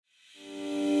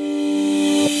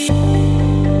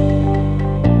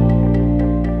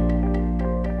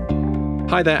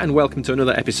Hi there and welcome to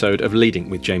another episode of Leading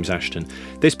with James Ashton.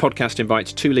 This podcast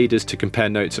invites two leaders to compare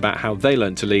notes about how they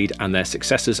learned to lead and their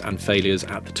successes and failures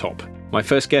at the top. My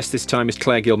first guest this time is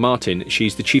Claire Gilmartin.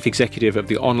 She's the chief executive of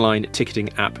the online ticketing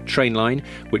app Trainline,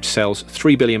 which sells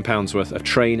 £3 billion worth of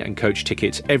train and coach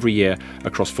tickets every year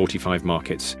across 45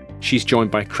 markets. She's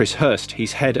joined by Chris Hurst.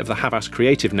 He's head of the Havas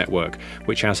Creative Network,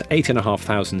 which has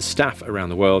 8,500 staff around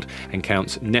the world and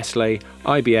counts Nestlé,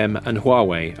 IBM and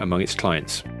Huawei among its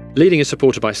clients. Leading is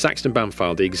supported by Saxton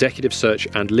Bamfile, the executive search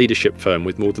and leadership firm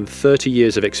with more than 30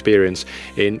 years of experience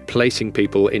in placing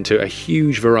people into a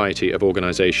huge variety of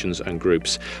organisations and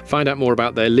groups. Find out more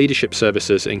about their leadership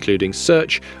services, including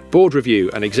search, board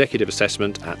review and executive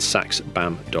assessment at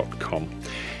saxbam.com.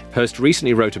 Hurst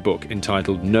recently wrote a book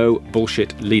entitled No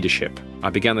Bullshit Leadership.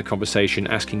 I began the conversation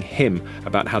asking him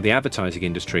about how the advertising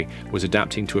industry was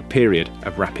adapting to a period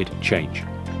of rapid change.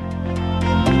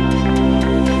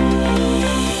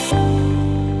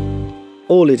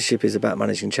 All leadership is about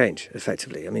managing change,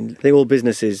 effectively. I mean, I think all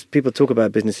businesses, people talk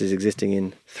about businesses existing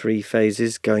in three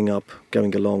phases, going up,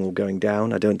 going along or going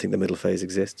down. I don't think the middle phase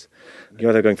exists. You're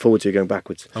either going forwards or you're going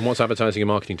backwards. And what's advertising and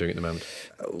marketing doing at the moment?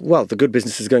 Well, the good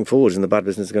business is going forwards and the bad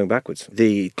business is going backwards.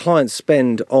 The client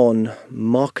spend on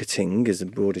marketing, as a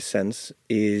broadest sense,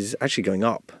 is actually going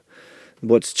up.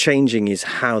 What's changing is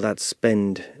how that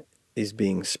spend is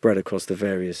being spread across the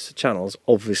various channels.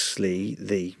 Obviously,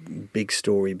 the big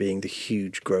story being the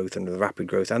huge growth and the rapid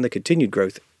growth and the continued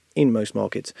growth in most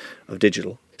markets of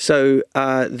digital. So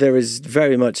there is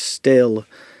very much still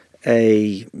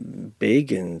a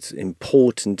big and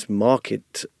important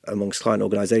market amongst client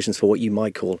organizations for what you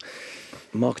might call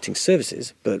marketing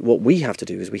services. But what we have to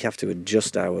do is we have to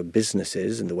adjust our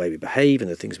businesses and the way we behave and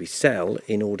the things we sell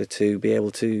in order to be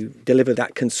able to deliver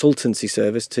that consultancy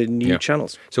service to new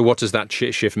channels. So what has that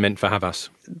shift meant for Havas?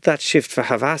 That shift for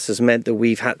Havas has meant that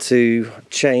we've had to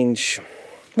change.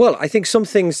 Well, I think some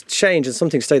things change and some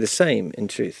things stay the same, in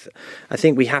truth. I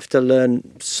think we have to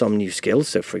learn some new skills.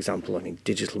 So, for example,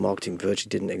 digital marketing virtually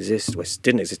didn't exist. Well, it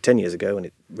didn't exist 10 years ago, and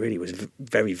it really was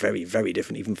very, very, very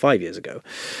different even 5 years ago.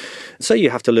 So you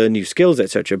have to learn new skills,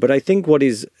 etc. But I think what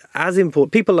is as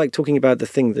important, people like talking about the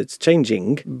thing that's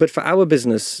changing, but for our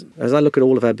business, as I look at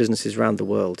all of our businesses around the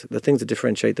world, the things that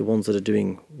differentiate the ones that are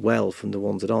doing well from the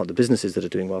ones that aren't, the businesses that are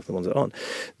doing well from the ones that aren't,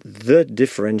 the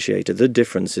differentiator, the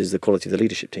difference is the quality of the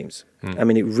leadership teams. I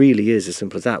mean, it really is as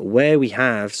simple as that. Where we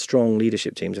have strong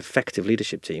leadership teams, effective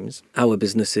leadership teams, our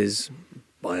businesses,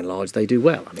 by and large, they do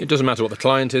well. It doesn't matter what the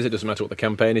client is, it doesn't matter what the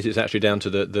campaign is, it's actually down to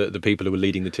the people who are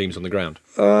leading the teams on the ground.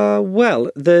 Well,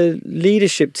 the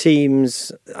leadership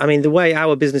teams, the way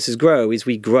our businesses grow is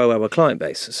we grow our client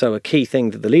base. So a key thing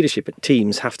that the leadership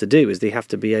teams have to do is they have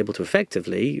to be able to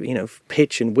effectively,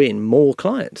 pitch and win more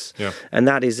clients. Yeah. And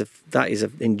that is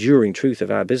an enduring truth of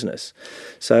our business.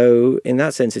 So in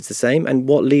that sense, it's the same. And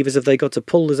what levers have they got to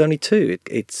pull? There's only two.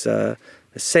 It's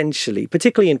essentially,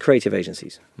 particularly in creative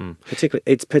agencies,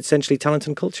 it's essentially talent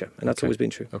and culture, and that's always been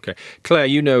true. Okay. Claire,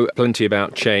 you know plenty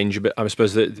about change, but I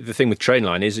suppose the thing with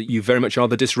Trainline is that you very much are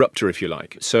the disruptor, if you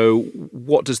like. So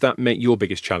what does that make your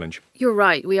biggest challenge? You're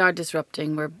right, we are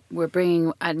disrupting. We're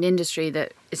bringing an industry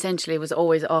that essentially was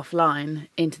always offline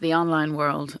into the online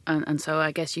world, and so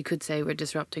I guess you could say we're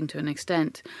disrupting to an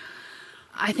extent.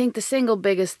 I think the single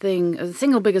biggest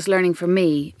learning for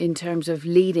me in terms of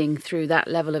leading through that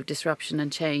level of disruption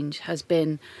and change has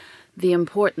been the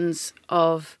importance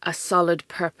of a solid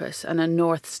purpose and a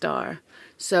North Star.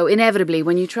 So inevitably,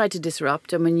 when you try to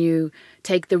disrupt and when you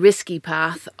take the risky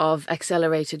path of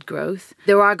accelerated growth,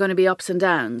 there are going to be ups and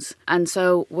downs. And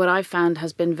so what I found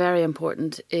has been very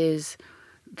important is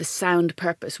the sound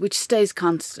purpose, which stays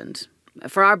constant.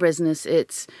 For our business,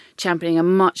 it's championing a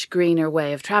much greener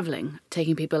way of travelling,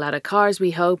 taking people out of cars,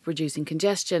 we hope, reducing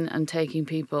congestion and taking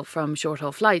people from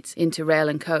short-haul flights into rail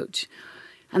and coach.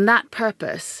 And that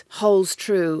purpose holds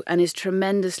true and is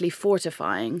tremendously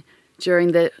fortifying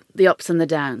during the ups and the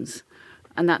downs.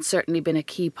 And that's certainly been a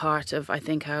key part of, I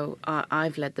think, how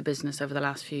I've led the business over the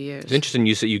last few years. It's interesting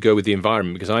you say you go with the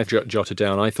environment, because I've jotted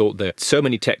down, I thought that so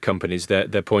many tech companies, their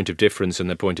point of difference and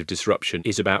their point of disruption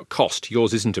is about cost.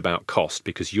 Yours isn't about cost,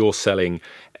 because you're selling,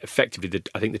 effectively,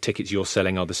 I think the tickets you're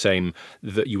selling are the same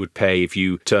that you would pay if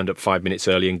you turned up 5 minutes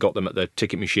early and got them at the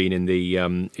ticket machine in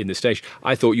the station.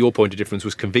 I thought your point of difference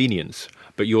was convenience,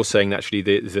 but you're saying actually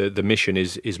the mission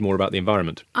is more about the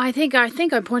environment. I think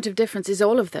our point of difference is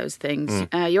all of those things.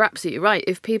 You're absolutely right.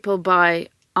 If people buy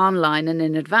online and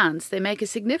in advance, they make a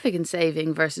significant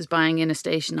saving versus buying in a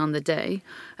station on the day.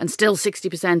 And still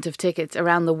 60% of tickets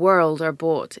around the world are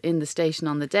bought in the station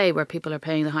on the day, where people are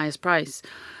paying the highest price.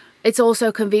 It's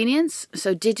also convenience.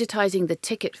 So digitizing the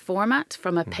ticket format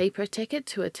from a paper ticket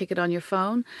to a ticket on your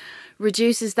phone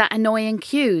reduces that annoying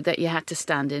queue that you had to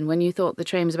stand in when you thought the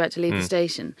train was about to leave the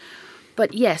station.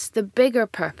 But yes, the bigger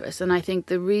purpose, and I think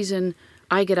the reason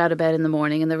I get out of bed in the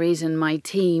morning and the reason my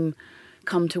team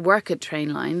come to work at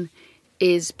Trainline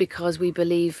is because we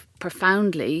believe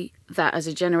profoundly that as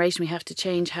a generation we have to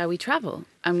change how we travel,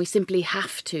 and we simply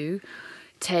have to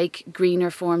take greener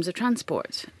forms of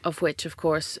transport, of which, of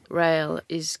course, rail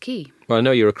is key. Well, I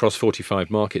know you're across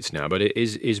 45 markets now, but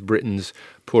is Britain's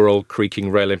poor old creaking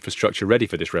rail infrastructure ready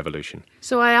for this revolution?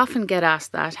 So I often get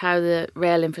asked that, how the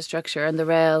rail infrastructure and the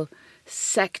rail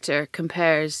sector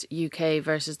compares UK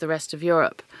versus the rest of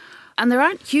Europe. And there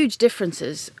aren't huge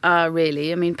differences,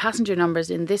 really. I mean, passenger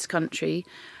numbers in this country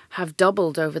have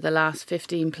doubled over the last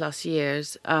 15 plus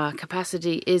years.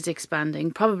 Capacity is expanding,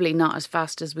 probably not as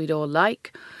fast as we'd all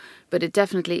like, but it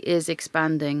definitely is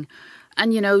expanding.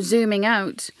 And, zooming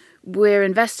out, we're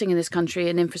investing in this country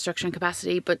in infrastructure and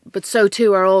capacity, but so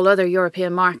too are all other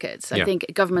European markets. I think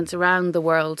governments around the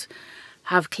world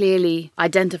have clearly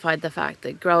identified the fact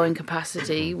that growing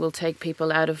capacity will take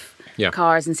people out of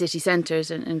cars and city centres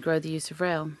and grow the use of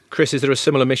rail. Chris, is there a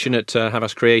similar mission at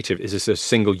Havas Creative? Is this a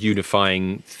single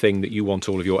unifying thing that you want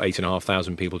all of your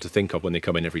 8,500 people to think of when they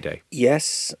come in every day?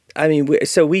 Yes. I mean,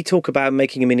 we talk about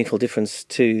making a meaningful difference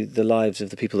to the lives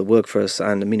of the people that work for us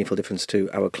and a meaningful difference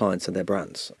to our clients and their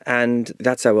brands. And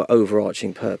that's our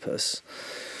overarching purpose.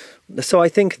 So I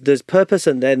think there's purpose,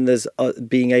 and then there's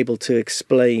being able to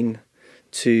explain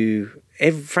to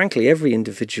every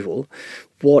individual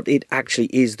what it actually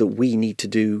is that we need to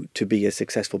do to be a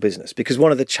successful business. Because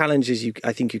one of the challenges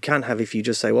I think you can have if you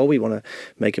just say, well, we want to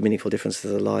make a meaningful difference to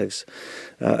the lives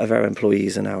of our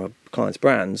employees and our clients'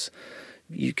 brands,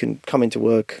 you can come into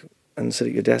work and sit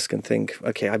at your desk and think,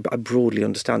 okay, I broadly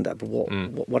understand that, but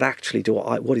what actually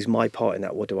what is my part in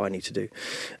that? What do I need to do?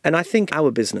 And I think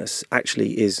our business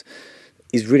actually is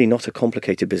really not a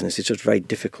complicated business. It's just very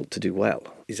difficult to do well,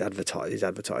 is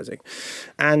advertising.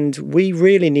 And we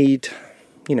really need,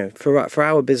 for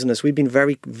our business, we've been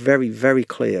very, very, very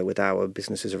clear with our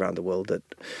businesses around the world that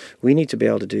we need to be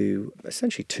able to do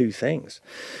essentially two things.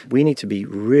 We need to be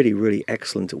really, really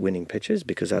excellent at winning pitches,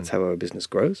 because that's how our business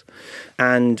grows.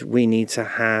 And we need to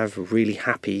have really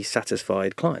happy,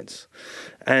 satisfied clients.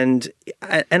 And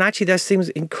actually that seems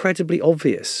incredibly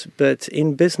obvious, but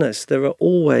in business there are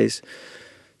always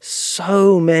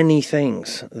so many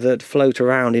things that float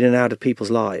around in and out of people's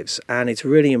lives, and it's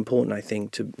really important, I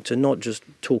think, to not just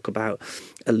talk about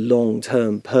a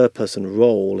long-term purpose and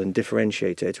role and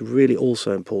differentiate it. It's really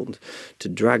also important to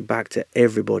drag back to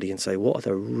everybody and say, what are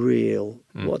the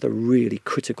really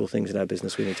critical things in our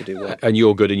business we need to do well? And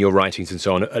you're good in your writings and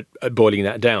so on at boiling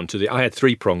that down to I had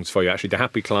 3 prongs for you, actually: the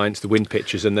happy clients, the win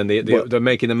pitches, and then the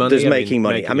making the money. There's making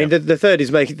money. The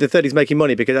third is making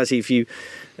money, because actually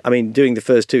doing the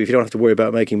first two, if you don't have to worry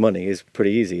about making money, is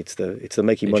pretty easy. It's the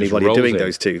making money while you're doing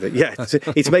those two.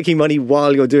 It's making money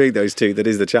while you're doing those two that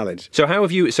is the challenge.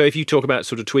 So if you talk about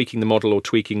sort of tweaking the model or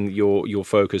tweaking your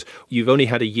focus, you've only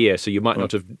had a year, so you might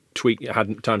not have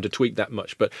had time to tweak that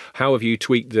much, but how have you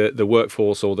tweaked the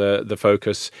workforce or the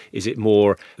focus? Is it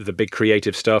more the big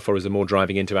creative stuff, or is it more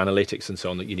driving into analytics and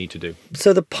so on that you need to do?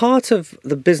 So the part of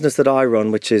the business that I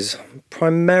run, which is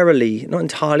primarily, not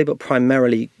entirely, but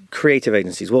primarily creative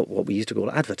agencies, what we used to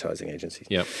call advertising agencies.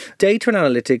 Yeah. Data and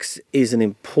analytics is an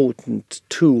important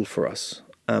tool for us.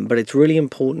 But it's really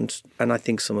important, and I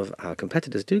think some of our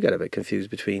competitors do get a bit confused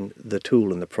between the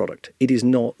tool and the product. It is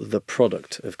not the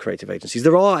product of creative agencies.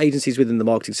 There are agencies within the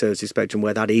marketing services spectrum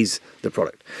where that is the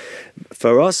product.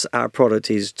 For us, our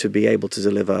product is to be able to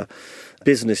deliver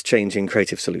business-changing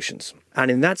creative solutions. And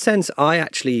in that sense, I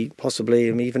actually possibly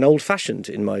am even old-fashioned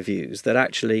in my views, that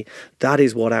actually that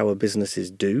is what our businesses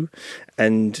do.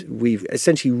 And we've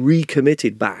essentially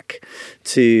recommitted back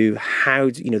to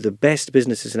how, the best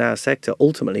businesses in our sector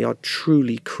ultimately are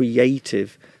truly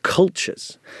creative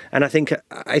cultures. And I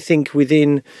think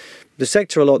within the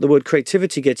sector a lot, the word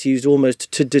creativity gets used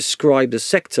almost to describe the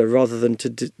sector rather than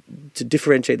to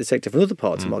differentiate the sector from other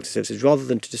parts of marketing services, rather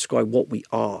than to describe what we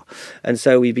are. And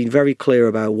so we've been very clear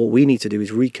about what we need to do is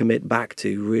recommit back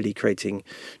to really creating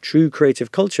true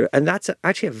creative culture. And that's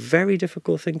actually a very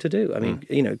difficult thing to do. I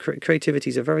mean,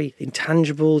 creativity is a very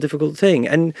intangible, difficult thing.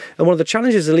 And one of the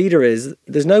challenges as a leader is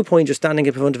there's no point just standing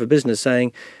in front of a business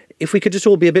saying, if we could just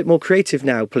all be a bit more creative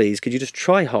now, please, could you just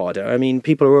try harder? I mean,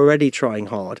 people are already trying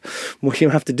hard. What you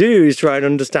have to do is try and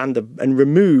understand and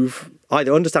remove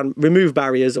either remove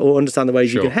barriers or understand the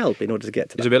ways you Sure. can help in order to get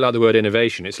to that. It's a bit like the word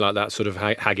innovation. It's like that sort of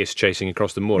haggis chasing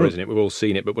across the moor, isn't it? We've all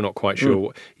seen it, but we're not quite sure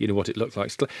what it looks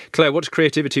like. Claire, what does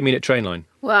creativity mean at Trainline?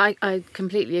 Well, I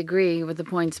completely agree with the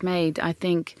points made. I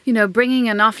think, bringing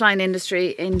an offline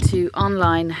industry into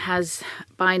online has,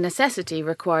 by necessity,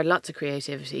 required lots of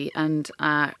creativity and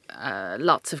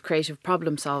lots of creative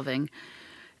problem solving.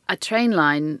 At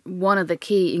Trainline, one of the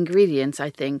key ingredients, I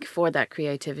think, for that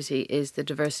creativity is the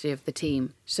diversity of the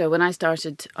team. So when I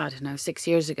started, 6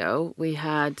 years ago, we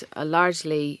had a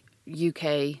largely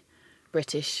UK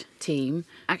British team,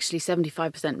 actually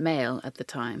 75% male at the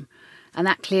time. And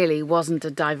that clearly wasn't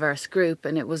a diverse group,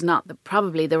 and it was not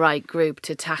probably the right group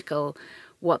to tackle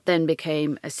what then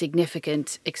became a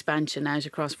significant expansion out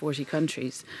across 40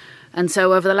 countries. And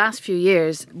so over the last few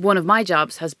years, one of my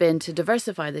jobs has been to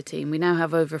diversify the team. We now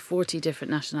have over 40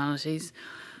 different nationalities.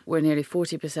 We're nearly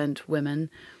 40% women.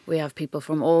 We have people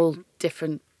from all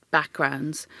different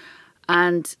backgrounds.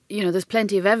 And, there's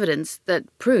plenty of evidence that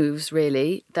proves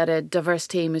really that a diverse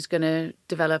team is going to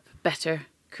develop better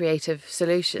creative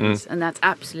solutions. And that's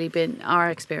absolutely been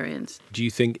our experience. Do you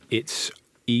think it's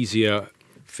easier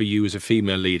for you as a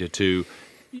female leader to,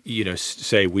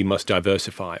 say we must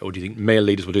diversify, or do you think male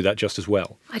leaders will do that just as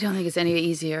well? I don't think it's any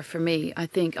easier for me.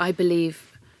 I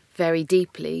believe very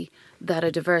deeply that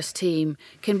a diverse team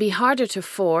can be harder to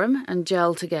form and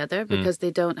gel together because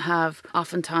they don't have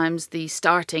oftentimes the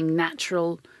starting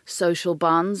natural social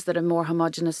bonds that a more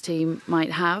homogenous team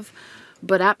might have.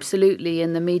 But absolutely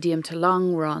in the medium to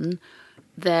long run,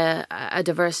 a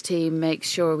diverse team makes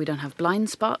sure we don't have blind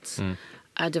spots.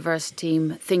 A diverse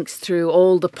team thinks through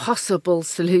all the possible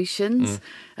solutions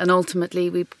and ultimately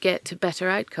we get to better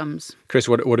outcomes. Chris,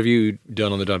 what have you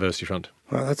done on the diversity front?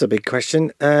 Well, that's a big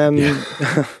question.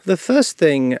 The first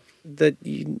thing that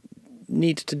you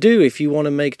need to do if you want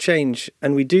to make change,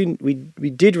 and we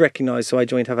did recognise, so I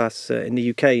joined Havas in the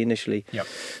UK initially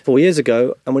 4 years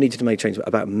ago, and we needed to make change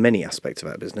about many aspects of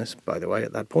our business, by the way,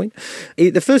 at that point.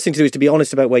 The first thing to do is to be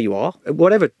honest about where you are,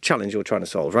 whatever challenge you're trying to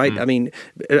solve, right? I mean,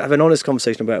 have an honest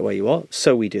conversation about where you are.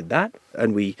 So we did that,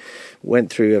 and we went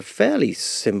through a fairly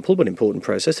simple but important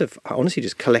process of honestly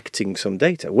just collecting some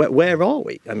data. Where are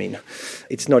we? I mean,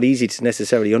 it's not easy to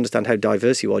necessarily understand how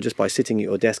diverse you are just by sitting at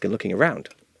your desk and looking around.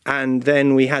 And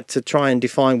then we had to try and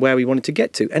define where we wanted to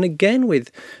get to. And again, with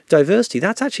diversity,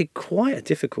 that's actually quite a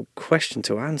difficult question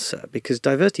to answer because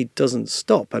diversity doesn't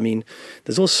stop. I mean,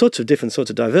 there's all sorts of different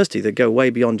sorts of diversity that go way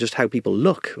beyond just how people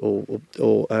look or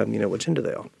what gender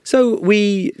they are. So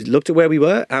we looked at where we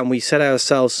were and we set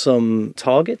ourselves some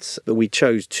targets. But we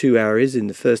chose 2 areas in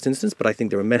the first instance. But I think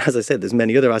there are many, as I said, there's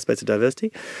many other aspects of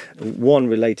diversity. One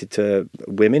related to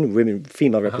women,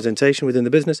 female representation within the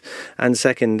business. And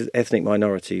second, ethnic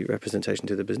minority representation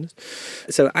to the business.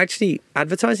 So actually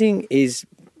advertising is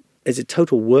a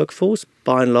total workforce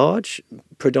by and large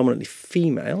predominantly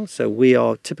female. So we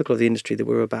are typical of the industry that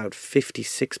we're about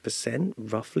 56%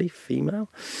 roughly female.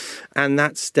 And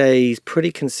that stays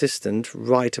pretty consistent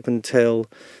right up until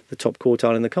the top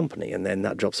quartile in the company. And then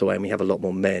that drops away and we have a lot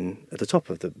more men at the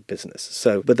top of the business.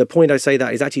 So, but the point I say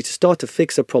that is actually to start to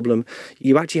fix a problem,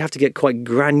 you actually have to get quite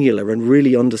granular and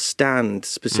really understand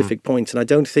specific points. And I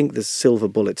don't think there's silver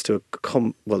bullets to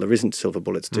there isn't silver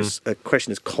bullets to a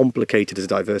question as complicated as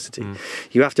diversity.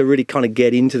 You have to really kind of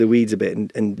get into the weeds a bit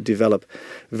and develop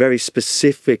very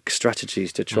specific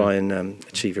strategies to try and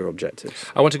achieve your objectives.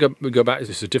 I want to go back. This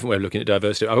is a different way of looking at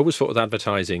diversity. I always thought with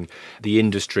advertising, the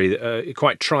industry,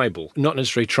 quite tribal. Not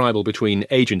necessarily tribal between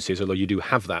agencies, although you do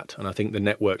have that. And I think the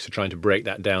networks are trying to break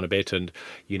that down a bit and,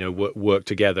 work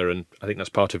together. And I think that's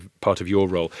part of your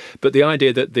role. But the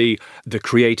idea that the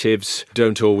creatives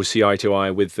don't always see eye to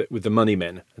eye with the money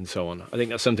men and so on, I think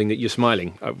that's something that you're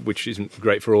smiling, which isn't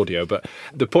great for audio. But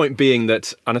the point being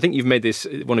that, and I think you've made this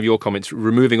one of your comments,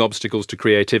 removing obstacles to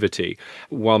creativity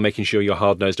while making sure you're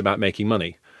hard-nosed about making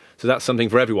money. So that's something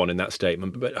for everyone in that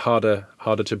statement, but harder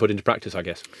to put into practice, I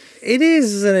guess. It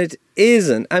is and it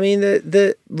isn't. I mean,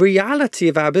 the reality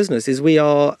of our business is we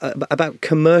are about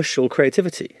commercial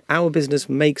creativity. Our business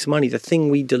makes money. The thing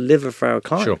we deliver for our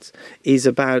clients is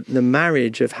about the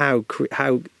marriage of how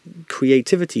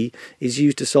creativity is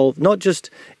used to solve, not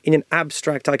just in an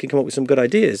abstract, I can come up with some good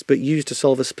ideas, but used to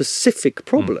solve a specific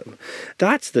problem.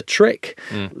 That's the trick.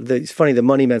 It's funny, the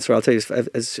money mentor, I'll tell you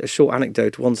as a short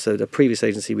anecdote. Once at a previous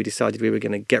agency, we decided we were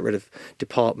going to get rid of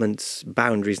departments,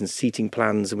 boundaries and seating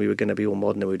plans, and we were going to be all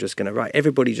modern, and we were just going to,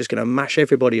 everybody's just going to mash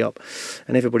everybody up,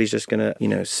 and everybody's just going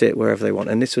to, sit wherever they want.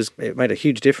 And it made a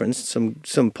huge difference,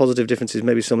 some positive differences,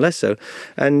 maybe some less so.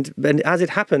 And as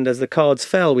it happened, as the cards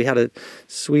fell, we had a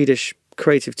Swedish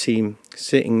creative team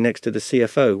sitting next to the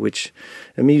CFO, which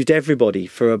amused everybody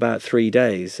for about 3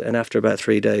 days. And after about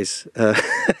 3 days,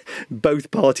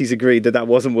 both parties agreed that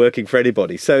wasn't working for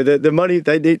anybody. So the money,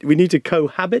 we need to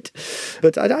cohabit.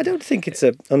 But I don't think it's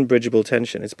an unbridgeable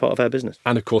tension. It's part of our business.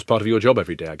 And of course, part of your job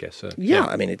every day, I guess. Yeah,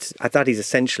 I mean, that is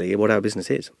essentially what our business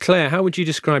is. Claire, how would you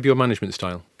describe your management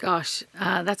style? Gosh,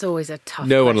 that's always a tough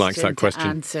No one likes that question. to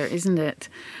answer, isn't it?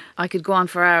 I could go on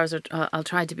for hours, or I'll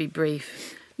try to be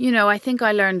brief. I think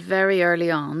I learned very early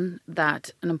on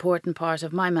that an important part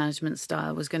of my management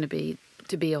style was going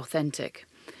to be authentic.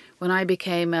 When I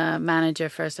became a manager,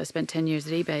 first I spent 10 years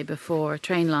at eBay before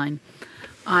Trainline.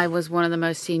 I was one of the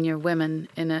most senior women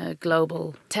in a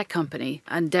global tech company,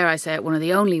 and dare I say it, one of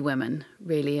the only women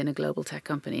really in a global tech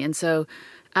company. And so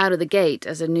out of the gate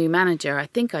as a new manager, I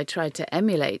think I tried to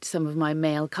emulate some of my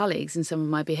male colleagues in some of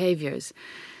my behaviours.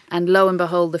 And lo and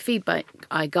behold, the feedback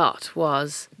I got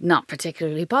was not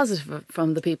particularly positive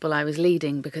from the people I was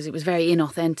leading, because it was very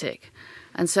inauthentic.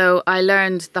 And so I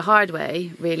learned the hard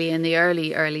way, really, in the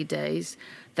early days,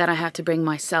 that I had to bring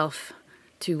myself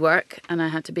to work and I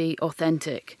had to be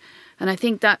authentic. And I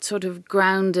think that sort of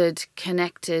grounded,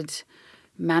 connected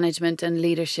management and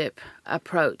leadership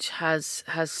approach has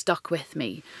stuck with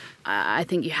me. I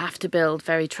think you have to build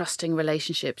very trusting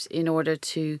relationships in order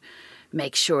to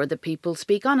make sure that people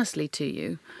speak honestly to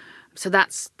you. So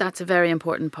that's a very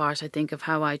important part, I think, of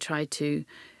how I try to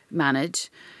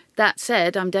manage. That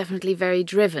said, I'm definitely very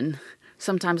driven.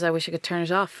 Sometimes I wish I could turn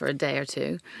it off for a day or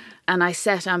two. And I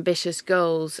set ambitious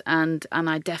goals, and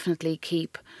I definitely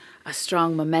keep a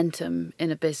strong momentum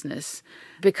in a business,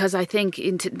 because I think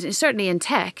certainly in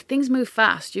tech, things move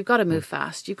fast. You've got to move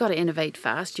fast. You've got to innovate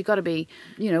fast. You've got to be,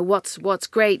 what's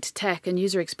great tech and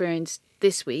user experience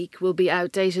this week will be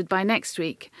outdated by next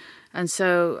week. And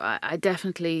so I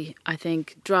definitely, I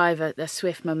think, drive a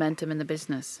swift momentum in the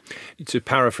business. To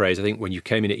paraphrase, I think when you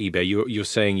came in at eBay, you're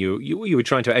saying you were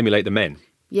trying to emulate the men.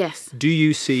 Yes. Do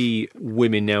you see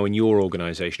women now in your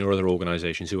organisation or other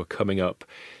organisations who are coming up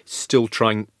still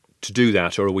trying to do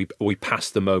that, or are we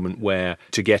past the moment where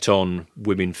to get on,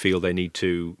 women feel they need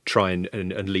to try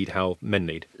and lead how men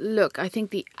lead? Look, I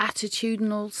think the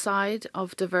attitudinal side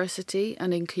of diversity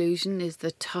and inclusion is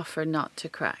the tougher nut to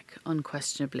crack,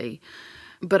 unquestionably.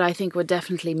 But I think we're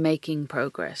definitely making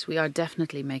progress. We are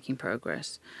definitely making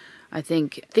progress. I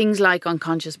think things like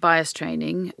unconscious bias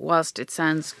training, whilst it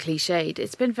sounds cliched,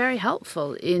 it's been very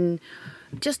helpful in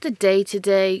just the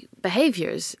day-to-day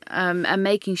behaviours, and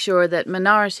making sure that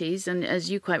minorities, and as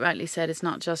you quite rightly said, it's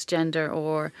not just gender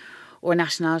or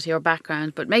nationality or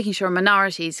background, but making sure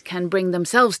minorities can bring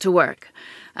themselves to work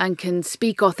and can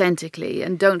speak authentically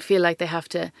and don't feel like they have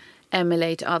to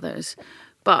emulate others.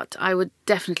 But I would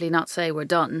definitely not say we're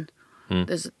done.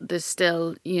 There's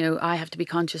still, I have to be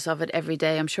conscious of it every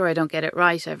day. I'm sure I don't get it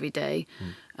right every day,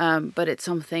 but it's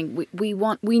something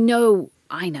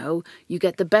I know you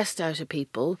get the best out of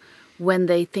people when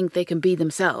they think they can be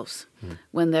themselves,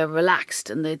 when they're relaxed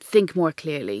and they think more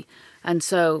clearly. And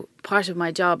so part of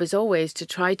my job is always to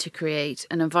try to create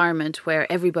an environment where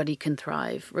everybody can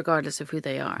thrive, regardless of who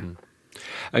they are.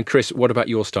 And Chris, what about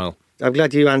your style? I'm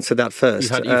glad you answered that first.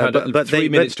 You've had 3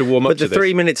 minutes to warm up to this. But the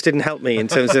 3 minutes didn't help me in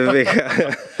terms of...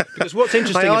 Because what's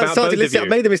interesting about both of you... I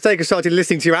made the mistake of starting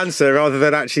listening to your answer rather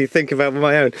than actually think about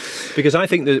my own. Because I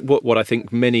think that what I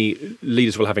think many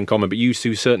leaders will have in common, but you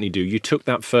two certainly do, you took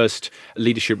that first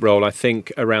leadership role, I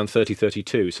think, around 30,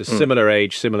 32. So similar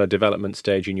age, similar development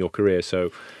stage in your career.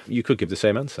 So you could give the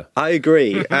same answer. I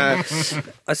agree. I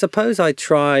suppose I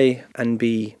try and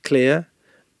be clear.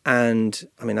 And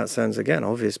I mean, that sounds, again,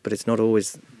 obvious, but it's not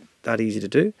always that easy to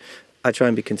do. I try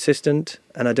and be consistent,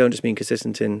 and I don't just mean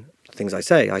consistent in things I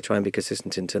say. I try and be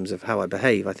consistent in terms of how I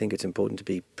behave. I think it's important to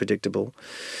be predictable.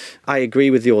 I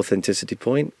agree with the authenticity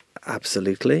point,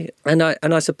 absolutely. And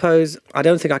I suppose I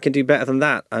don't think I can do better than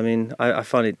that. I mean, I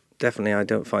find it definitely, I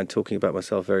don't find talking about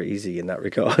myself very easy in that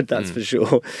regard, that's for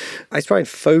sure. I try and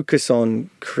focus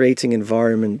on creating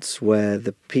environments where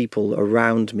the people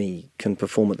around me can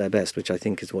perform at their best, which I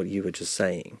think is what you were just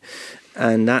saying.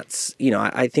 And that's,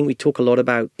 I think we talk a lot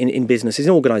about, in businesses,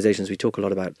 in organisations, we talk a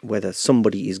lot about whether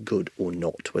somebody is good or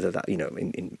not, whether that,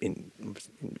 in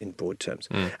broad terms.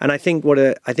 And I think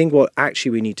what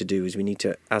actually we need to do is we need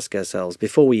to ask ourselves,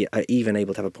 before we are even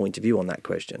able to have a point of view on that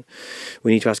question,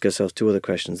 we need to ask ourselves two other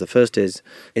questions. The first is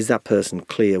that person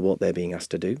clear what they're being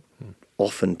asked to do?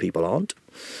 Often people aren't.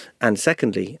 And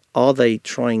secondly, are they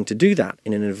trying to do that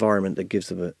in an environment that gives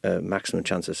them a maximum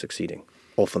chance of succeeding?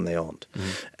 often they aren't.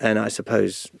 And I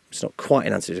suppose it's not quite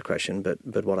an answer to the question,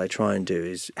 but what I try and do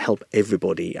is help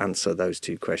everybody answer those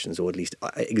two questions, or at least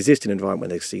exist in an environment where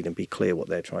they succeed and be clear what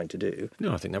they're trying to do.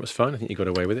 No, I think that was fine. I think you got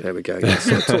away with it. There we go.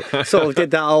 Yeah, sort of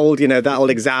did that old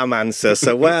exam answer.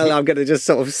 So, well, I'm going to just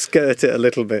sort of skirt it a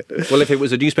little bit. Well, if it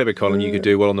was a newspaper column, you could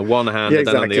do, well, on the one hand, and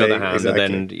then on the other hand, and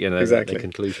then, exactly. the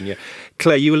conclusion. Yeah.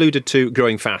 Claire, you alluded to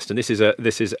growing fast, and this is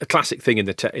a classic thing in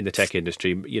the tech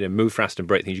industry. Move fast and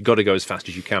break things. You've got to go as fast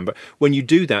as you can. But when you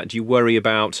do that, do you worry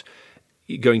about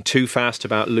going too fast,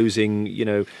 about losing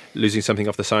something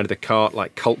off the side of the cart,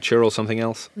 like culture or something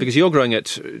else? Because you're growing at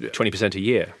 20% a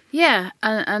year. Yeah,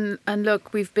 and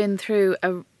look, we've been through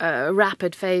a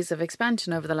rapid phase of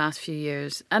expansion over the last few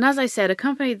years. And as I said, a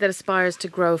company that aspires to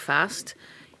grow fast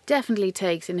definitely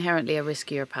takes inherently a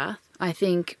riskier path. I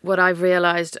think what I've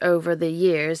realised over the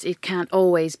years, it can't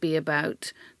always be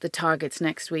about the targets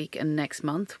next week and next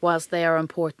month, whilst they are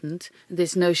important.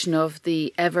 This notion of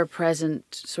the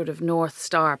ever-present sort of North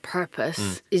Star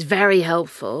purpose is very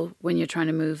helpful when you're trying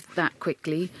to move that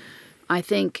quickly. I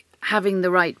think having the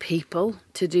right people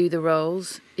to do the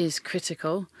roles is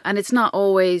critical. And it's not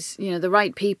always, the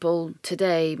right people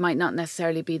today might not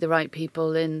necessarily be the right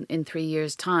people in 3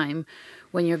 years' time.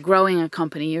 When you're growing a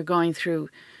company, you're going through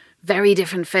very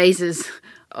different phases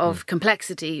of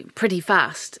complexity pretty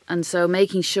fast. And so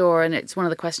making sure, and it's one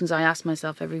of the questions I ask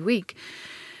myself every week,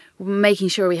 making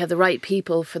sure we have the right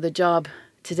people for the job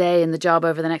today and the job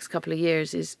over the next couple of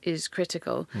years is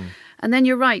critical. And then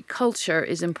you're right, culture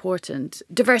is important.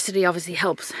 Diversity obviously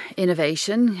helps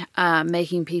innovation,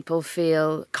 making people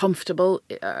feel comfortable.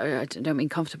 I don't mean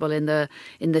comfortable in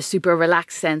the super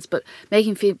relaxed sense, but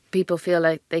making people feel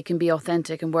like they can be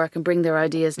authentic and work and bring their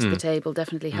ideas to the table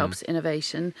definitely helps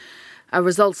innovation.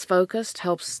 Results focused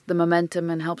helps the momentum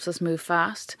and helps us move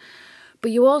fast. But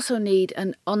you also need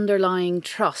an underlying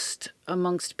trust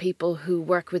amongst people who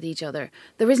work with each other.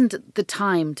 There isn't the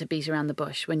time to beat around the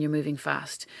bush when you're moving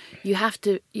fast. You have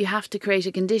to create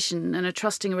a condition and a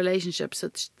trusting relationship so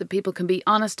that people can be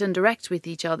honest and direct with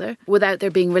each other without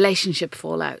there being relationship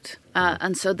fallout.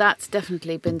 And so that's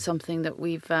definitely been something that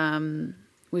we've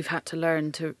had to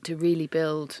learn to really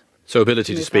build. So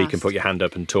ability to speak fast. and put your hand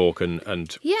up and talk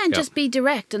and just be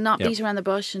direct and not beat around the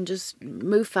bush and just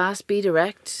move fast, be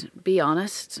direct, be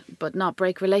honest, but not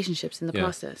break relationships in the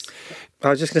process. I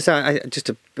was just going to say, just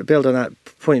to build on that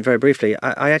point very briefly,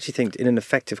 I actually think in an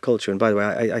effective culture, and by the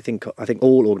way, I think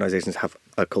all organisations have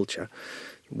a culture.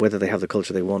 Whether they have the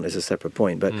culture they want is a separate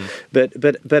point.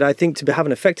 But I think to have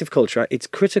an effective culture, it's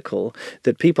critical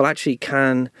that people actually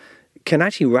can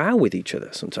actually row with each other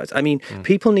sometimes. I mean,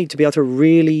 people need to be able to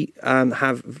really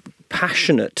have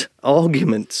passionate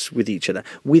arguments with each other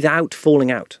without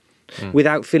falling out,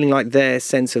 without feeling like their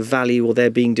sense of value or they're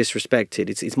being disrespected.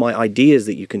 It's my ideas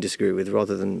that you can disagree with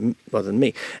rather than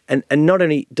me. And not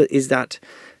only is that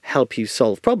help you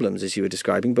solve problems, as you were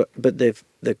describing, but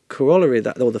the corollary of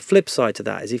that, or the flip side to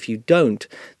that, is if you don't,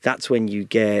 that's when you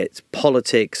get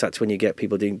politics. That's when you get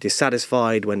people being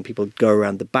dissatisfied, when people go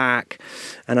around the back.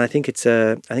 And I think it's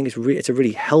a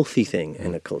really healthy thing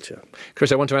in a culture.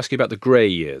 Chris, I want to ask you about the Grey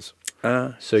years.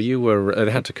 So you were,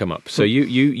 they had to come up. So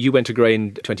you went to Grey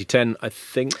in 2010, I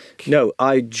think? No,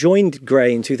 I joined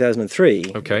Grey in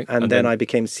 2003. Okay. And then I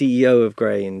became CEO of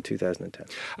Grey in 2010.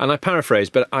 And I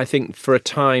paraphrase, but I think for a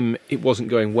time it wasn't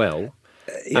going well.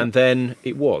 And then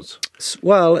it was.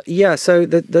 Well, yeah, so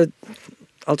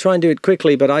I'll try and do it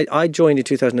quickly, but I joined in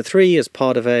 2003 as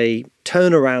part of a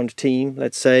turnaround team,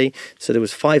 let's say. So there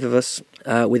was 5 of us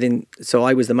so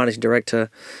I was the managing director.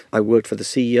 I worked for the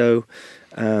CEO.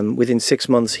 Within 6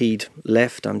 months, he'd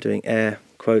left. I'm doing air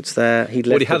quotes there. He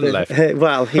hadn't left.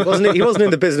 Well, he wasn't in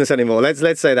the business anymore.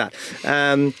 Let's say that.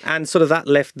 And sort of that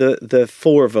left the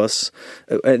 4 of us.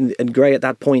 And Grey at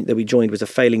that point that we joined was a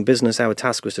failing business. Our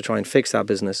task was to try and fix that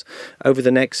business. Over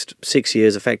the next 6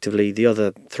 years, effectively, the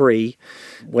other 3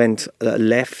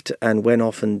 left and went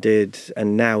off and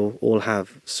now all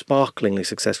have sparklingly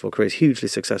successful careers, hugely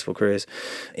successful careers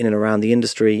in and around the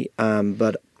industry.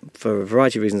 But for a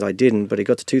variety of reasons, I didn't. But it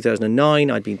got to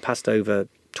 2009. I'd been passed over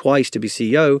twice to be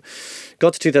CEO.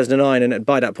 Got to 2009, and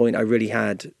by that point, I really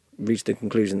had reached the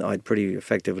conclusion that I'd pretty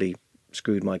effectively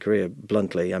screwed my career,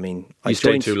 bluntly. I mean, I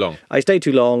stayed too long. I stayed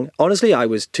too long. Honestly, I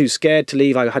was too scared to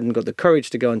leave. I hadn't got the courage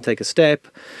to go and take a step.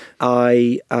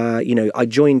 I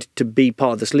joined to be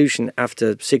part of the solution.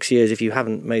 After 6 years, if you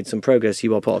haven't made some progress,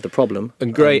 you are part of the problem.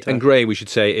 And Grey, we should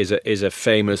say, is a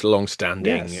famous,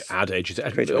 long-standing ad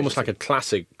agency, almost like a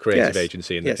classic creative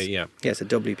agency. Yes, a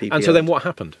WPP. And so then what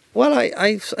happened? Well,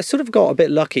 I sort of got a bit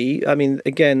lucky. I mean,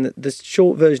 again, the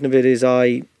short version of it is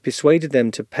I persuaded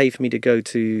them to pay for me to go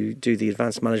to do the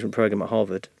advanced management program at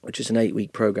Harvard, which is an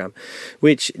 8-week program,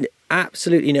 which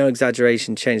absolutely no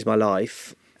exaggeration changed my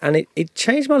life. And it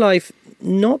changed my life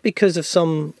not because of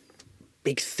some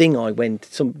big thing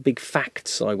some big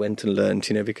facts I went and learned,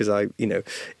 because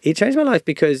it changed my life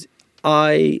because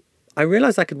I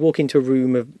realized I could walk into a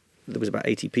room there was about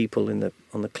 80 people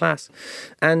on the class,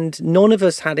 and none of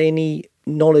us had any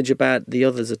knowledge about the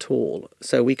others at all.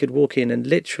 So we could walk in and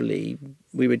literally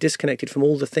we were disconnected from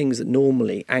all the things that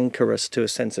normally anchor us to a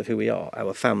sense of who we are,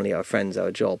 our family, our friends,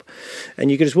 our job.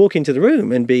 And you could just walk into the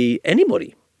room and be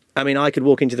anybody. I mean, I could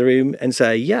walk into the room and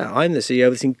say, yeah, I'm the CEO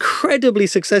of this incredibly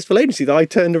successful agency that I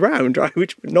turned around,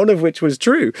 right? None of which was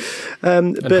true.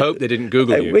 And hope they didn't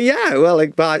Google you.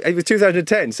 But it was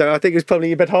 2010, so I think it was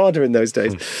probably a bit harder in those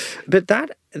days. But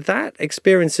that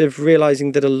experience of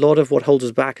realising that a lot of what holds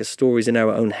us back are stories in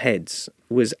our own heads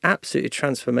was absolutely a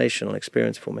transformational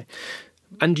experience for me.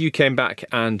 And you came back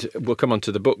and, we'll come on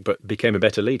to the book, but became a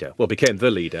better leader. Well, became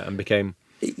the leader and became...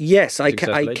 Yes, I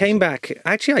came back.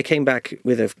 Actually, I came back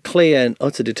with a clear and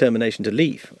utter determination to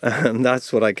leave.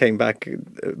 That's what I came back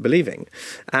believing.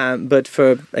 But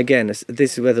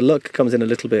this is where the luck comes in a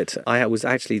little bit. I was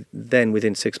actually then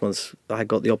within 6 months, I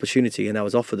got the opportunity and I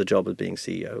was offered the job of being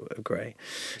CEO of Grey.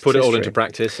 Put it all into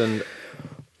practice and...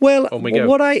 Well,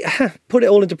 what I put it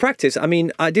all into practice, I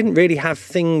mean, I didn't really have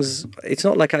things. It's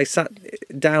not like I sat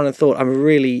down and thought, I'm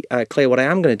really clear what I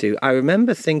am going to do. I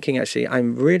remember thinking, actually,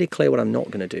 I'm really clear what I'm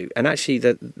not going to do. And actually,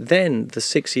 then the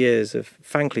 6 years of,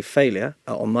 frankly, failure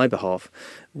on my behalf,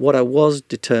 what I was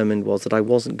determined was that I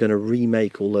wasn't going to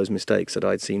remake all those mistakes that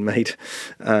I'd seen made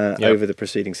over the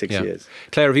preceding 6 years.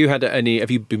 Claire, have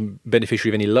you been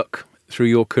beneficiary of any luck through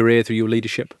your career, through your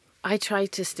leadership? I try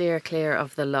to steer clear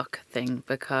of the luck thing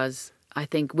because I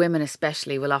think women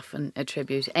especially will often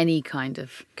attribute any kind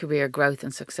of career growth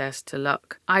and success to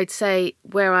luck. I'd say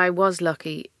where I was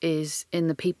lucky is in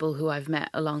the people who I've met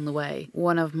along the way.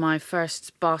 One of my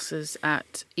first bosses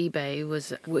at eBay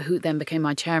who then became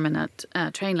my chairman at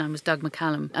Trainline was Doug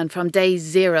McCallum. And from day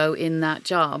zero in that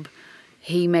job,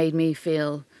 he made me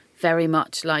feel very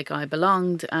much like I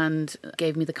belonged and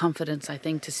gave me the confidence, I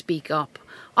think, to speak up.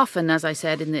 Often, as I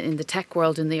said, in the tech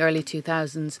world in the early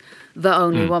 2000s, the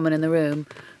only woman in the room,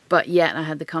 but yet I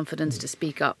had the confidence to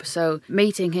speak up. So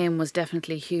meeting him was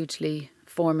definitely hugely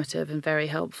formative and very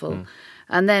helpful.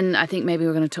 And then I think maybe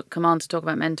we're going to come on to talk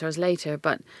about mentors later,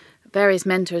 but various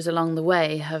mentors along the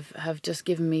way have just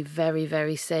given me very,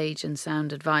 very sage and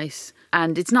sound advice.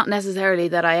 And it's not necessarily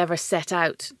that I ever set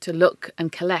out to look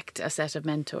and collect a set of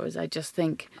mentors. I just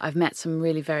think I've met some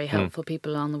really very helpful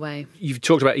people along the way. You've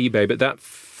talked about eBay, but that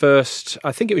first,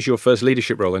 I think it was your first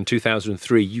leadership role in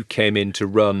 2003, you came in to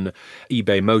run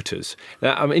eBay Motors.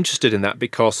 Now, I'm interested in that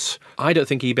because I don't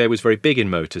think eBay was very big in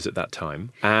motors at that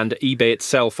time. And eBay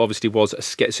itself obviously was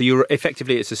so you're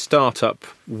effectively, it's a startup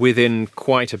within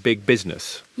quite a big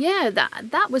business. Yeah,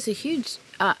 that was a huge,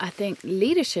 I think,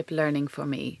 leadership learning for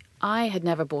me. I had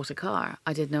never bought a car.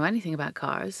 I didn't know anything about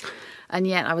cars. And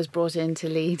yet I was brought in to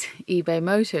lead eBay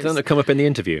Motors. Doesn't it come up in the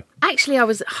interview? Actually, I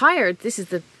was hired. This is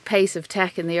the pace of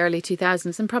tech in the early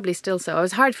 2000s and probably still so. I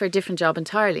was hired for a different job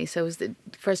entirely. So it was the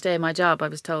first day of my job. I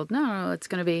was told, no, it's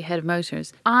going to be head of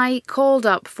motors. I called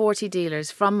up 40 dealers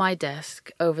from my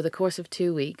desk over the course of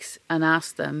 2 weeks and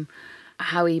asked them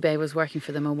how eBay was working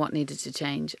for them and what needed to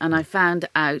change. And I found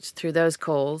out through those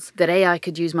calls that I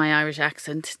could use my Irish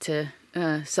accent to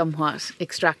somewhat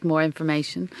extract more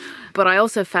information. But I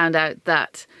also found out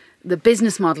that the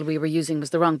business model we were using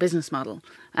was the wrong business model.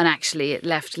 And actually it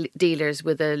left dealers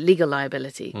with a legal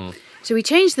liability. So we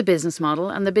changed the business model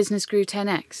and the business grew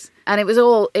 10x. And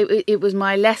it was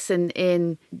my lesson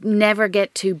in never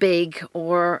get too big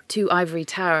or too ivory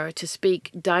tower, to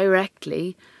speak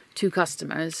directly to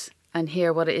customers and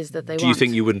hear what it is that they want. Do you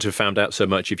think you wouldn't have found out so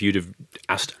much if you'd have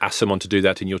asked someone to do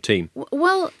that in your team?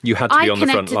 Well, you had to be on the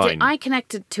front line. I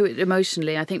connected to it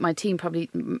emotionally. I think my team probably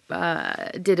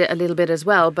did it a little bit as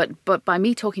well. But by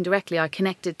me talking directly, I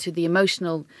connected to the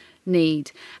emotional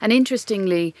need. And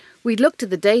interestingly, we looked at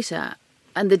the data.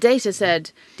 And the data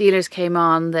said dealers came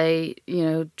on, they,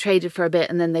 traded for a bit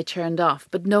and then they churned off.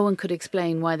 But no one could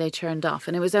explain why they churned off.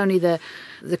 And it was only the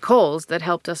calls that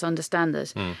helped us understand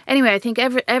it. Anyway, I think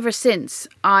ever since,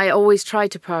 I always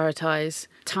tried to prioritise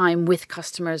time with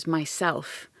customers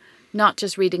myself. Not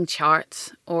just reading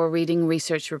charts or reading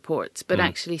research reports, but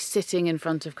actually sitting in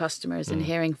front of customers and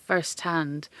hearing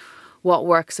firsthand what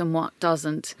works and what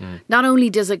doesn't. Not only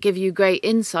does it give you great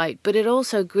insight, but it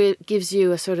also gives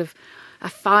you a sort of a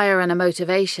fire and a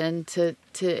motivation to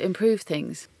improve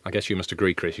things. I guess you must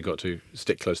agree, Chris, you've got to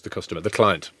stick close to the customer, the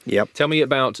client. Yep. Tell me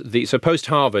about so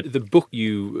post-Harvard, the book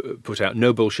you put out,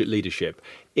 No Bullshit Leadership,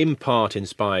 in part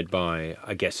inspired by,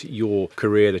 I guess, your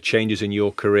career, the changes in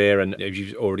your career, and as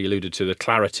you've already alluded to, the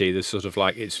clarity, the sort of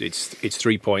like, it's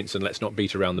 3 points and let's not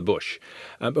beat around the bush.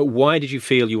 But why did you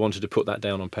feel you wanted to put that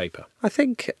down on paper? I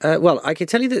think, I can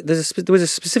tell you that there was a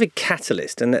specific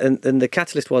catalyst, and the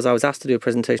catalyst was I was asked to do a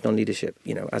presentation on leadership,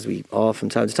 as we are from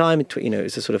time to time.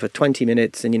 It's a sort of a 20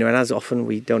 minutes, and as often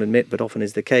we don't admit, but often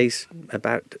is the case,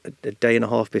 about a day and a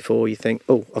half before you think,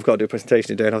 oh, I've got to do a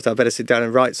presentation in a day and a half, so I better sit down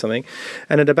and write something.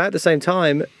 And at about the same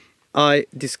time, I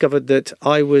discovered that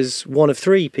I was one of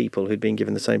 3 people who'd been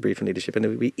given the same brief on leadership,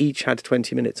 and we each had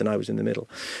 20 minutes and I was in the middle.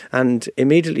 And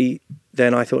immediately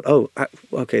then I thought,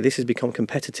 okay, this has become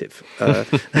competitive.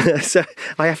 So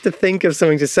I have to think of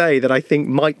something to say that I think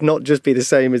might not just be the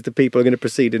same as the people who are going to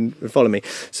proceed and follow me.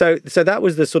 So that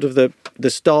was the sort of the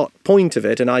start point of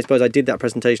it. And I suppose I did that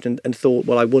presentation and thought,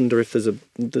 well, I wonder if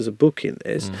there's a book in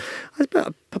this.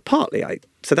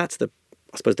 So that's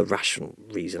I suppose the rational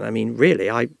reason. I mean, really,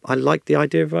 I liked the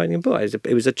idea of writing a book.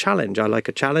 It was a challenge. I like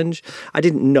a challenge. I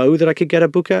didn't know that I could get a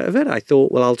book out of it. I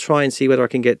thought, well, I'll try and see whether I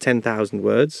can get 10,000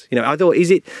 words. I thought,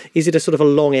 is it a sort of a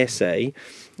long essay,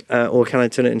 or can I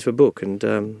turn it into a book? And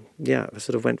I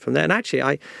sort of went from there. And actually,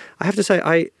 I have to say,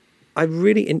 I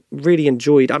really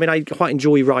enjoyed. I mean, I quite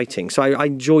enjoy writing, so I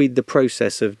enjoyed the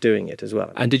process of doing it as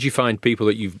well. And did you find people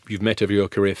that you've met over your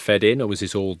career fed in, or was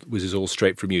this all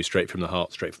straight from you, straight from the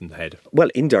heart, straight from the head? Well,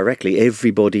 indirectly,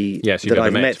 everybody that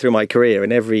I've met through my career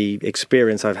and every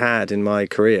experience I've had in my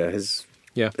career has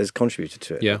contributed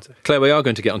to it. Yeah. Claire, we are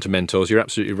going to get onto mentors. You're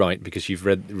absolutely right, because you've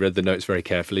read the notes very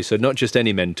carefully. So not just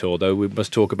any mentor, though. We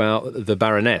must talk about the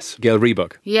Baroness, Gail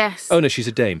Reebok. Yes. Oh, no, she's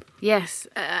a dame. Yes.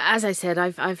 As I said,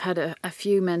 I've had a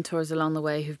few mentors along the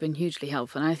way who've been hugely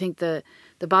helpful. And I think the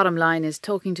bottom line is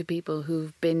talking to people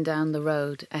who've been down the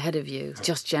road ahead of you.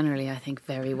 Just generally, I think,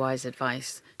 very wise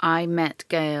advice. I met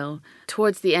Gail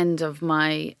towards the end of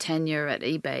my tenure at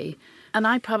eBay. And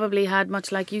I probably had,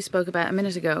 much like you spoke about a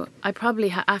minute ago, I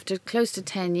probably, after close to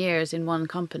 10 years in one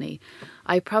company,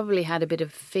 I probably had a bit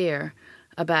of fear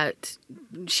about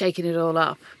shaking it all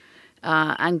up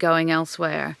and going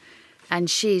elsewhere. And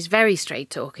she's very straight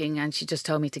talking, and she just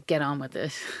told me to get on with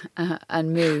it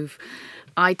and move.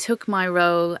 I took my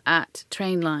role at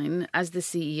Trainline as the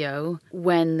CEO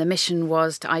when the mission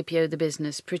was to IPO the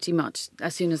business pretty much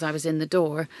as soon as I was in the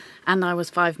door, and I was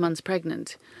 5 months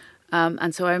pregnant.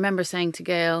 And so I remember saying to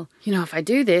Gail, if I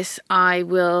do this, I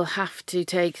will have to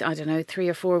take, 3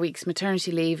 or 4 weeks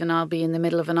maternity leave, and I'll be in the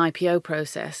middle of an IPO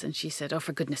process. And she said, oh,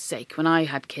 for goodness sake, when I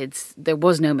had kids, there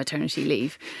was no maternity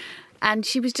leave. And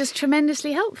she was just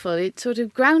tremendously helpful. It sort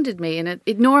of grounded me, and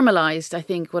it normalised, I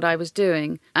think, what I was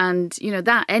doing. And,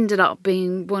 that ended up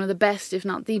being one of the best, if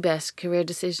not the best, career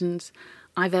decisions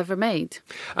I've ever made.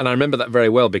 And I remember that very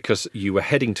well, because you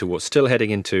were still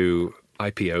heading into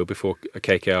IPO before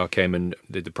KKR came and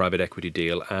did the private equity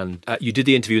deal, and you did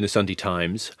the interview in the Sunday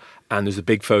Times, and there's a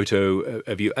big photo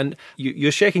of you, and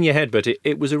you're shaking your head, but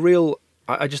it was a real,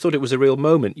 I just thought it was a real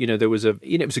moment. There was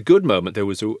it was a good moment. There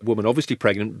was a woman obviously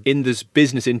pregnant in this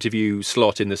business interview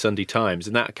slot in the Sunday Times,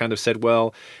 and that kind of said,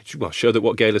 show that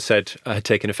what Gail has said had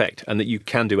taken effect, and that you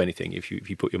can do anything if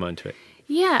you put your mind to it.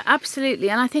 Yeah, absolutely.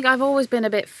 And I think I've always been a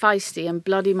bit feisty and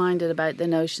bloody-minded about the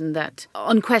notion that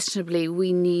unquestionably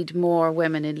we need more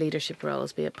women in leadership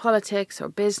roles, be it politics or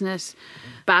business.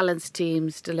 Balanced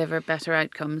teams deliver better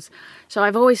outcomes. So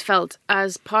I've always felt,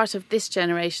 as part of this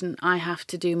generation, I have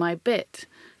to do my bit.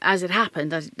 As it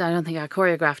happened, I don't think I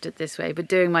choreographed it this way, but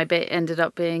doing my bit ended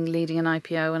up being leading an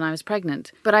IPO when I was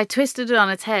pregnant. But I twisted it on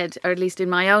its head, or at least in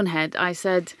my own head. I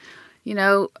said,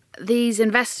 these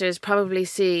investors probably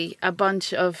see a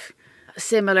bunch of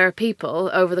similar people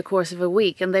over the course of a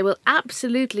week, and they will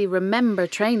absolutely remember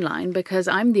Trainline because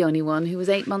I'm the only one who was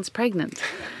 8 months pregnant.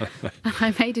 And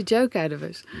I made a joke out of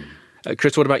it.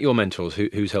 Chris, what about your mentors?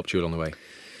 Who's helped you along the way?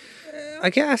 I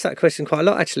get asked that question quite a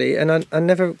lot, actually, and I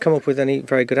never come up with any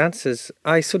very good answers.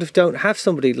 I sort of don't have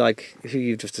somebody like who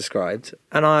you've just described,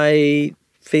 and I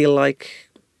feel like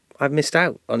I've missed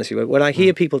out, honestly. When I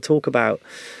hear people talk about,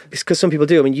 because some people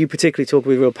do, I mean, you particularly talk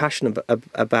with real passion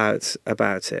about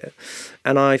it,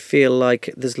 and I feel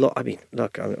like there's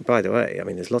by the way,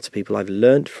 there's lots of people I've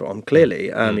learnt from,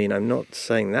 clearly. I mean, I'm not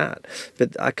saying that,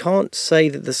 but I can't say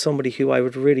that there's somebody who I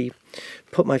would really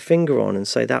put my finger on and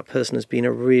say that person has been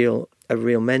a real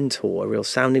mentor, a real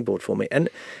sounding board for me. And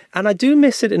I do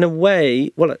miss it in a way.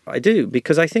 Well, I do,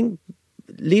 because I think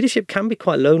leadership can be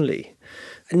quite lonely.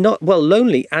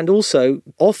 Lonely, and also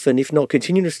often, if not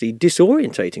continuously,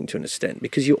 disorientating to an extent,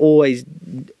 because you're always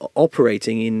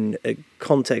operating in a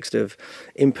context of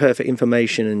imperfect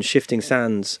information and shifting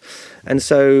sands. And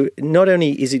so not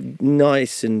only is it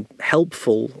nice and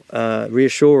helpful,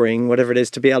 reassuring, whatever it is,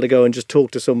 to be able to go and just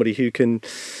talk to somebody who you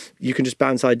can just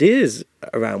bounce ideas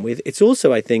around with, it's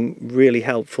also, I think, really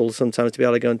helpful sometimes to be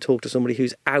able to go and talk to somebody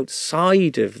who's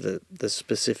outside of the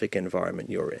specific environment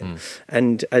you're in.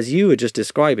 And as you were just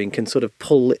describing, can sort of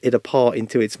pull it apart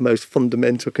into its most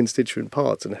fundamental constituent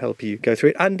parts and help you go through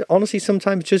it. And honestly,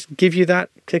 sometimes just give you that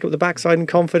kick up the backside and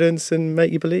confidence and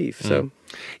make you believe. So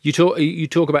you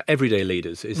talk about everyday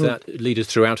leaders. Is that leaders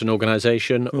throughout an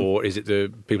organisation, or is it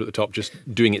the people at the top just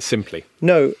doing it simply?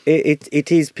 No,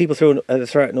 it is people throughout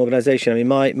an organisation. I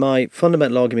mean, my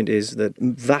fundamental argument is that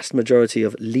vast majority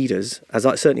of leaders,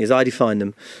 certainly as I define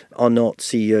them, are not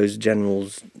CEOs,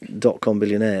 generals, .com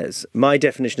billionaires. My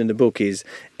definition in the book is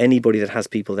anybody that has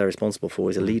people they're responsible for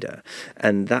is a leader,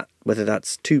 and that whether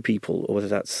that's 2 people or whether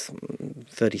that's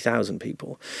 30,000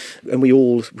 people, and we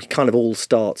kind of all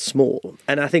start small.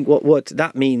 And I think what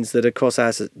that means that across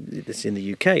this in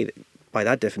the UK, by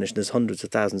that definition, there's hundreds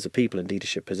of thousands of people in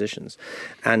leadership positions.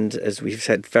 And as we've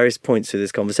said various points through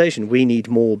this conversation, we need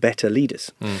more better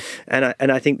leaders. And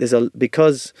I think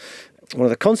because one of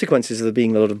the consequences of there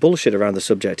being a lot of bullshit around the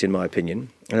subject, in my opinion,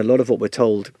 and a lot of what we're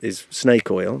told is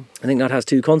snake oil, I think that has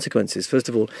 2 consequences. First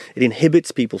of all, it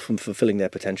inhibits people from fulfilling their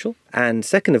potential. And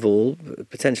second of all,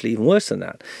 potentially even worse than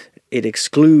that, it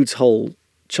excludes whole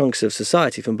chunks of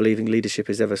society from believing leadership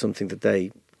is ever something that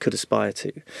they could aspire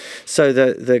to. So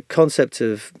the concept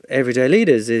of everyday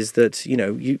leaders is that,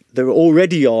 there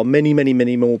already are many, many,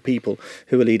 many more people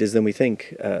who are leaders than we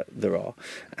think there are.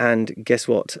 And guess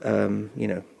what?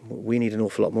 We need an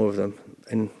awful lot more of them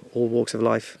in all walks of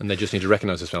life. And they just need to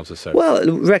recognise themselves as so. Well,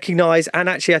 recognise, and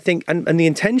actually I think, and the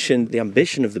intention, the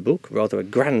ambition of the book, rather a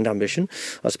grand ambition,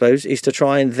 I suppose, is to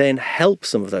try and then help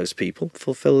some of those people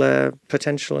fulfil their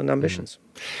potential and ambitions.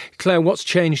 Claire, what's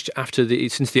changed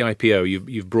since the IPO?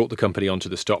 You've brought the company onto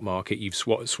the stock market. You've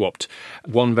swapped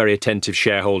one very attentive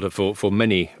shareholder for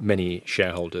many, many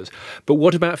shareholders. But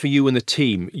what about for you and the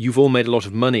team? You've all made a lot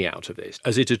of money out of this.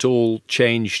 Has it at all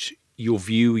changed your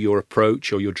view, your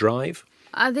approach, or your drive?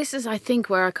 This is, I think,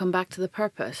 where I come back to the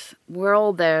purpose. We're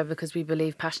all there because we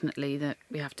believe passionately that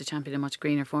we have to champion a much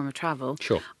greener form of travel.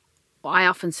 Sure. I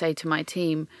often say to my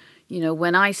team,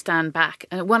 when I stand back,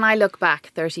 and when I look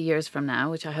back 30 years from now,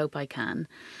 which I hope I can,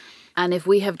 and if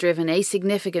we have driven a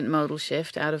significant modal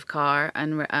shift out of car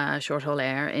and short-haul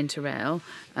air into rail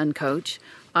and coach,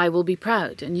 I will be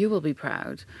proud and you will be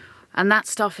proud. And that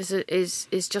stuff is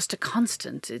just a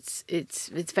constant. It's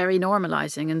very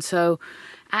normalising. And so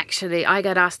actually I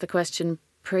get asked the question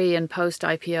pre and post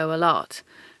IPO a lot.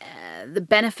 The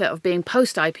benefit of being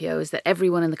post IPO is that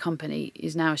everyone in the company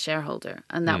is now a shareholder,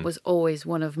 and that was always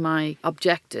one of my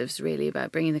objectives, really,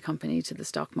 about bringing the company to the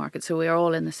stock market. So we are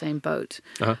all in the same boat.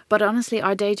 But honestly,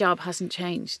 our day job hasn't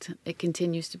changed. It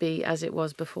continues to be as it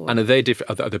was before. And are they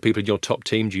different? Are the people in your top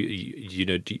team? Do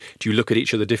you look at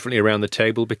each other differently around the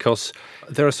table? Because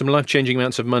there are some life-changing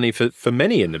amounts of money for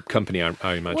many in the company, I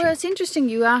imagine. Well, it's interesting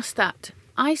you asked that.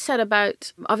 I set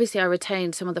about, obviously I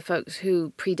retained some of the folks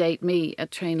who predate me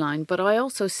at Trainline, but I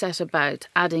also set about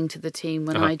adding to the team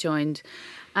when I joined.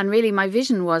 And really my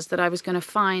vision was that I was going to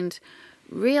find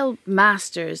real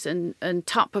masters and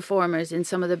top performers in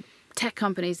some of the tech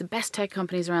companies, the best tech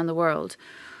companies around the world,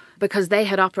 because they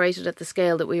had operated at the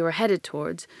scale that we were headed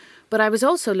towards. But I was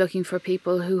also looking for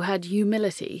people who had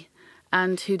humility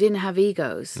and who didn't have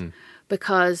egos.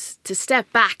 Because to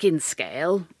step back in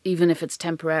scale, even if it's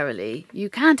temporarily, you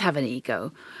can't have an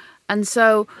ego. And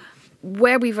so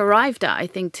where we've arrived at, I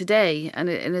think, today, and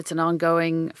it's an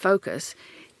ongoing focus,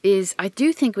 is I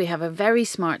do think we have a very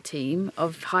smart team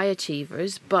of high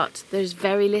achievers, but there's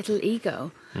very little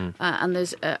ego. And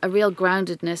there's a real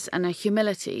groundedness and a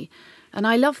humility. And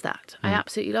I love that. I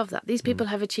absolutely love that. These people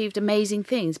have achieved amazing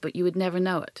things, but you would never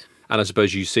know it. And I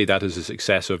suppose you see that as a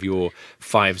success of your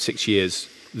 5-6 years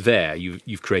there.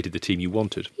 You've created the team you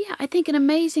wanted. Yeah, I think an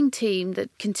amazing team that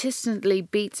consistently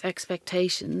beats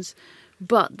expectations,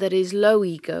 but that is low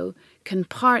ego, can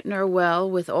partner well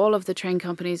with all of the train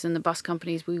companies and the bus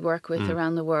companies we work with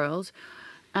around the world,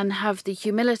 and have the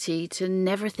humility to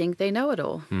never think they know it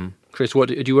all. Chris,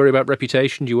 do you worry about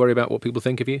reputation? Do you worry about what people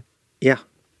think of you? Yeah.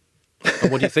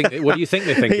 And what do you think? What do you think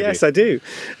they think of you? Yes, I do.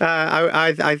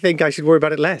 I think I should worry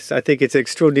about it less. I think it's an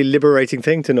extraordinarily liberating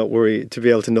thing to not worry, to be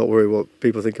able to not worry what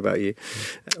people think about you.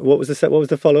 What was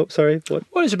the follow up? Sorry.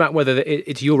 What is about whether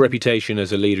it's your reputation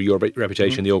as a leader, your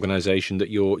reputation in the organisation that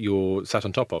you're sat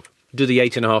on top of? Do the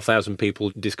 8,500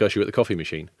 people discuss you at the coffee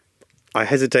machine? I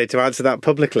hesitate to answer that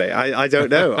publicly. I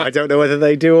don't know. I don't know whether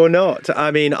they do or not.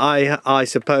 I mean, I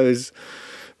suppose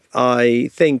I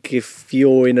think if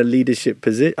you're in a leadership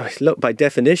position, look, by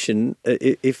definition,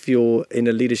 if you're in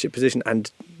a leadership position and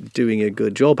doing a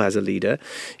good job as a leader,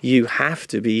 you have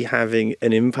to be having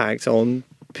an impact on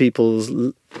people's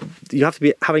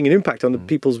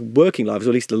people's working lives, or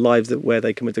at least the lives where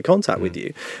they come into contact with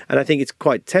you. And I think it's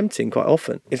quite tempting quite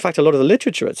often. In fact, a lot of the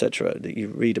literature, etc., that you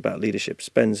read about leadership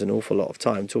spends an awful lot of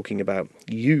time talking about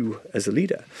you as a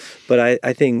leader. But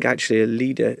I think actually a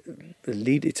leader,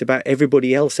 it's about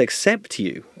everybody else except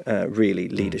you, really,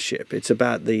 leadership. It's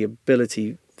about the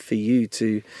ability for you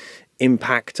to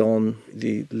impact on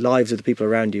the lives of the people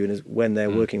around you and when they're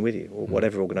working with you, or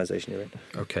whatever organisation you're in.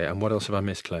 Okay, and what else have I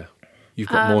missed, Claire? You've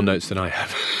got more notes than I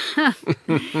have.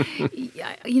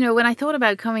 When I thought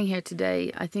about coming here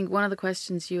today, I think one of the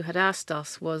questions you had asked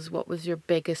us was, what was your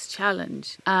biggest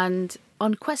challenge? And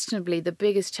unquestionably, the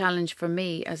biggest challenge for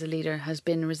me as a leader has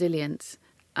been resilience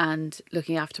and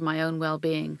looking after my own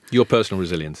well-being. Your personal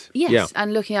resilience? Yes,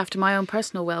 and looking after my own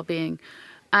personal well-being.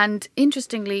 And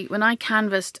interestingly, when I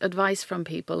canvassed advice from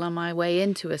people on my way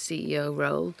into a CEO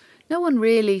role, no one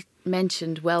really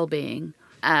mentioned well-being.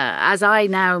 As I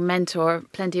now mentor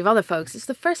plenty of other folks, it's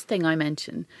the first thing I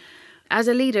mention. As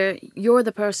a leader, you're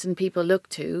the person people look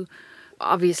to,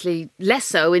 obviously less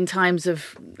so in times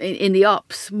of, in the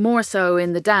ups, more so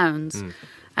in the downs.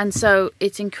 And so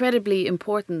it's incredibly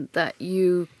important that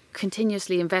you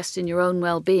continuously invest in your own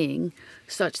well-being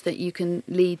such that you can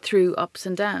lead through ups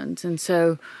and downs. And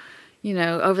so,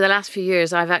 over the last few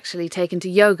years, I've actually taken to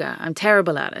yoga. I'm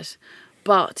terrible at it,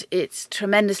 but it's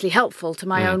tremendously helpful to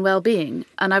my own well-being.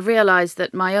 And I've realised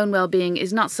that my own well-being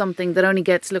is not something that only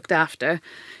gets looked after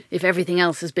if everything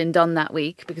else has been done that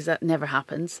week, because that never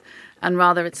happens. And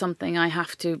rather, it's something I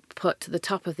have to put to the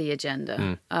top of the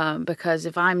agenda, because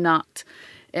if I'm not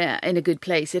in a good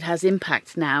place, it has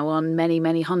impact now on many,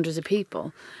 many hundreds of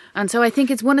people. And so I think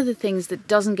it's one of the things that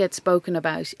doesn't get spoken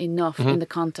about enough in the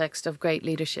context of great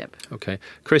leadership. Okay.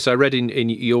 Chris, I read in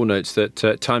your notes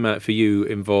that time out for you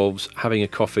involves having a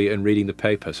coffee and reading the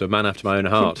paper. So a man after my own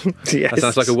heart. Yes. That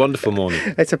sounds like a wonderful morning.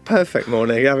 It's a perfect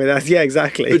morning. I mean,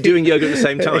 exactly. But doing yoga at the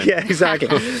same time. Yeah, exactly.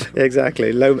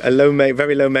 Exactly.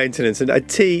 Very low maintenance. And a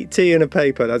tea and a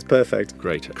paper, that's perfect.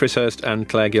 Great. Chris Hirst and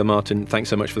Claire Gilmartin, thanks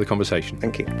so much for the conversation.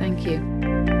 Thank you. Thank you.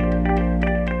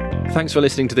 Thanks for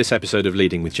listening to this episode of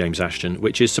Leading with James Ashton,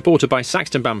 which is supported by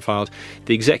Saxton Bamford,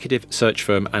 the executive search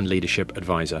firm and leadership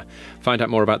advisor. Find out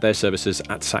more about their services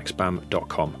at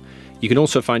saxbam.com. You can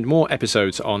also find more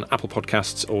episodes on Apple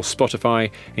Podcasts or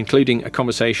Spotify, including a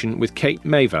conversation with Kate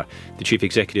Maver, the chief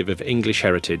executive of English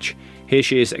Heritage. Here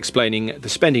she is explaining the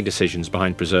spending decisions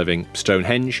behind preserving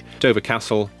Stonehenge, Dover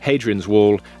Castle, Hadrian's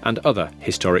Wall, and other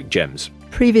historic gems.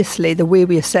 Previously, the way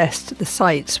we assessed the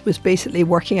sites was basically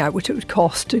working out what it would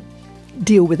cost to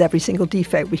deal with every single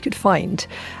defect we could find.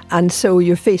 And so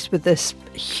you're faced with this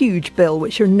huge bill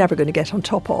which you're never going to get on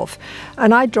top of.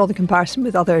 And I draw the comparison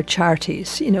with other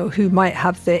charities, who might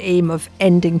have the aim of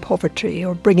ending poverty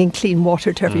or bringing clean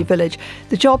water to every village.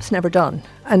 The job's never done.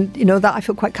 And, that I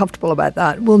feel quite comfortable about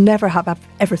that. We'll never have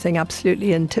everything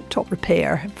absolutely in tip-top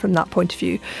repair from that point of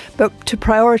view. But to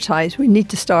prioritise, we need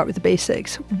to start with the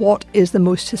basics. What is the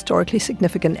most historically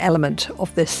significant element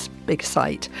of this big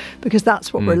site? Because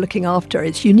that's what we're looking after.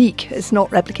 It's unique. It's not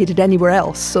replicated anywhere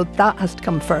else. So that has to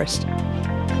come first.